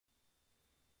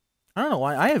I don't know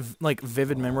why. I have like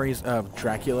vivid memories of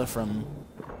Dracula from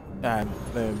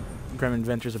the Grim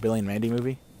Adventures of Billy and Mandy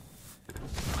movie.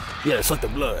 Yeah, it's like the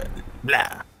blood.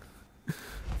 Blah.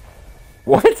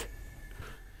 What?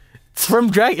 It's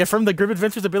from from the Grim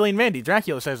Adventures of Billy and Mandy.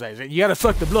 Dracula says that. You gotta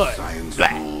suck the blood. Science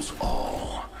rules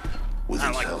all. With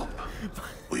its help,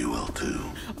 we will too.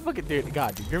 Fucking dude,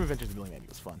 God, dude, Grim Adventures of Billy and Mandy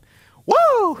was fun.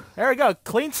 Woo! There we go.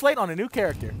 Clean slate on a new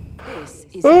character. This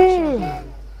is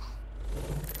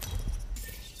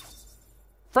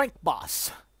Frank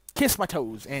Boss, Kiss My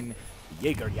Toes, and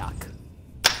Jaegeryak.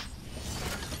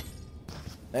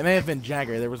 That may have been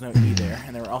Jagger. There was no E there,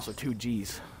 and there were also 2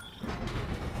 G's.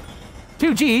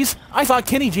 2 G's? I thought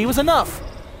Kenny G was enough.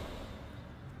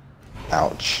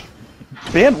 Ouch.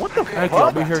 Ben, what the Okay,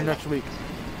 I'll be here next week.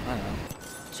 I don't know.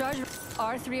 charge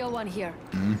R301 here.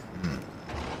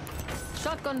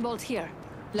 Shotgun bolt here.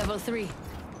 Level 3.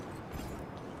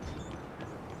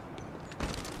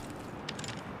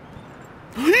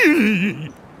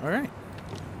 All right.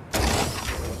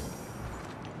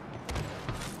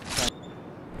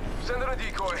 Send in a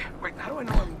decoy. Wait, how do I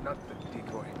know I'm not the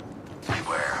decoy?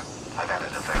 Beware, I've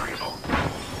added a variable.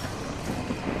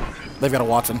 They've got a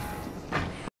Watson.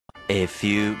 A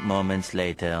few moments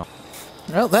later.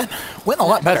 Well, that went a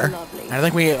lot better. Lovely. And I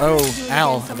think we owe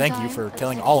Al a thank you for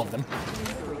killing all of them.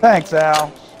 Thanks,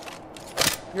 Al.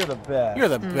 You're the best. You're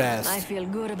the I best. feel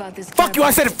good about this. Fuck you,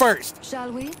 I said it first!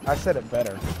 Shall we? I said it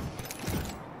better.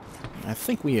 I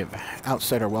think we have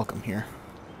outsaid our welcome here.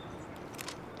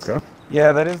 Let's go.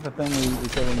 Yeah, that is the thing we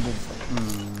said we did.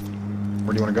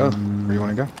 Where do you want to go? Where do you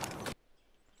want to go?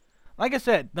 Like I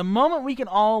said, the moment we can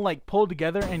all like pull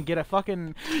together and get a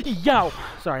fucking yo.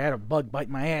 Sorry, I had a bug bite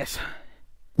my ass.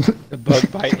 The bug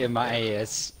bite in my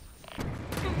ass.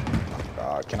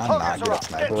 Can I not get a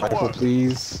sniper rifle,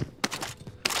 please?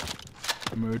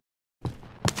 Mood.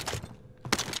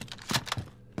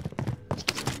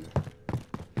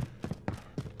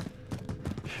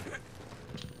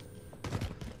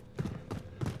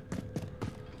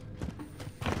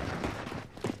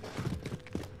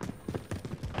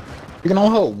 You can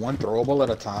only hold one throwable at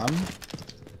a time.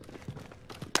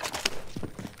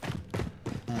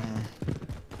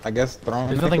 I guess throwing.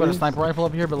 There's nothing but a knives- sniper rifle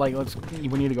up here, but like we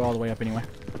need to go all the way up anyway.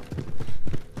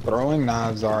 Throwing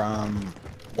knives are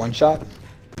one shot.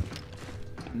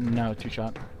 No, 2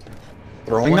 shot.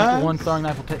 Throwing knives. One throwing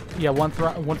knife will take. Yeah, one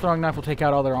throwing knife will take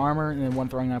out all their armor, and then one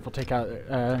throwing knife will take out.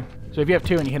 So if you have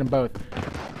 2 and you hit them both.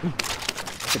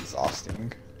 That's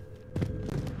exhausting.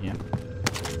 Yeah.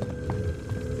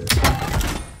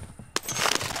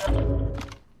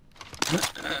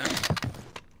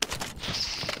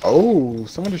 Oh,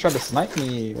 someone just tried to snipe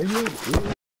me. Where you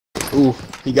at? Ooh,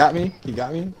 he got me. He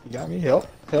got me. He got me. Help!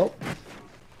 Help!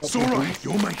 It's alright,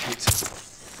 you'll make it.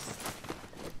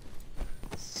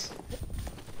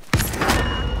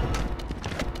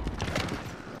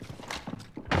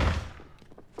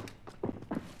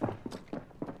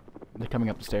 They're coming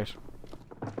up the stairs.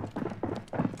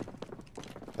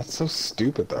 That's so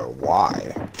stupid, though.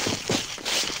 Why?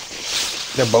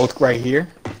 They're both right here.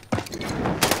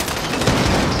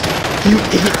 You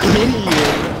idiot!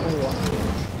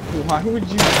 Why would you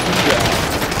do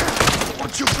that?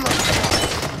 What's your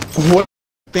blood? What do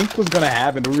you think was gonna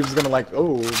happen? We were just gonna like,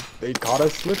 oh, they caught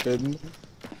us slipping.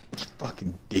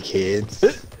 Fucking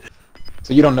dickheads.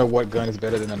 So you don't know what gun is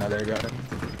better than another gun?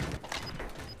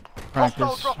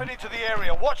 Practice. dropping into the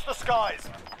area. Watch the skies.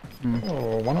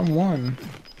 Oh, one-on-one.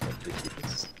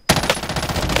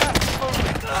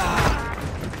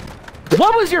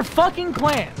 What was your fucking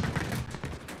plan?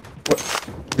 What?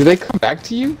 Did they come back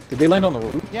to you? Did they land on the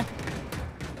roof? Yeah.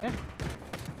 Yeah.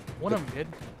 One of them did.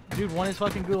 Dude, one is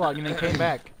fucking gulag and then came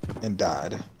back. And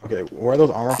died. Okay, where are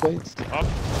those armor plates?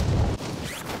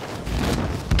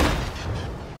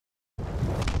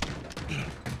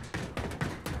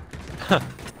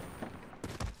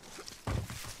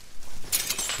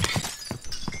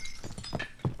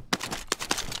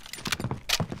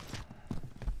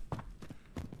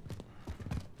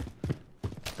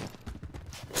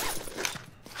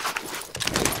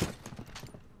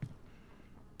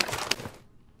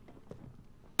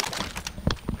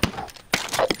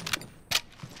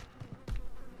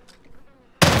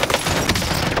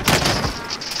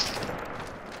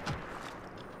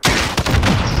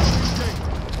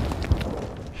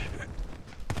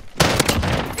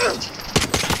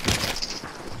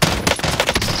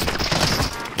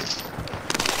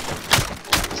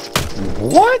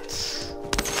 What?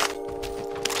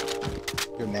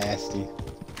 You're nasty.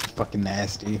 Fucking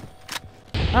nasty.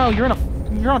 Oh, you're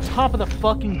on top of the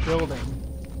fucking building.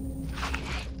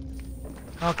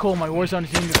 Oh, cool. My Warzone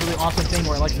is doing this really awesome thing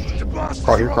where it likes to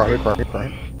Crawl here, crawl here, crawl here, crawl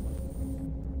here.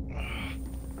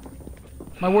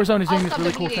 My Warzone is doing this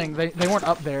really cool thing. They weren't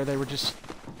up there, they were just...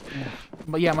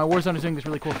 But yeah, my Warzone is doing this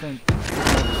really cool thing.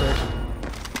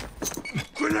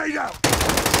 Grenade out!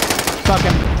 Fuck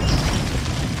him.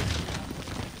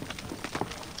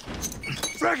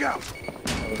 Frag out!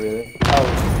 Oh, really? Oh.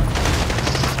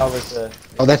 That was the...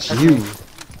 Oh, that's you.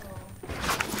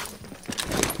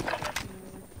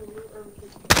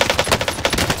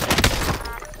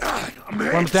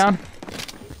 One's down.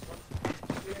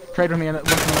 Trade with me and one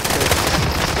from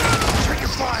upstairs. Taking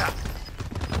fire!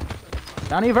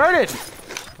 Bounty averted!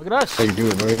 Look at us. That's how you do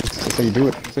it, bro. That's how you do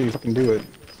it. That's how you fucking do it.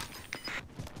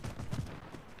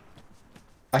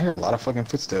 I hear a lot of fucking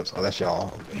footsteps. Oh, that's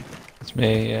y'all. It's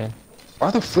me, yeah. Why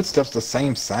are the footsteps the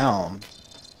same sound?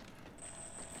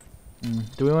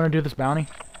 Do we want to do this bounty?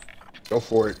 Go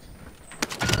for it.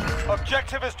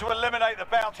 Objective is to eliminate the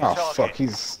bounty Oh target. fuck,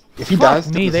 he's... If he Fuck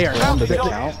dies, me, they are does it Bounty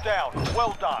count? is down.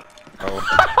 Well done.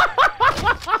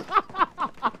 Oh.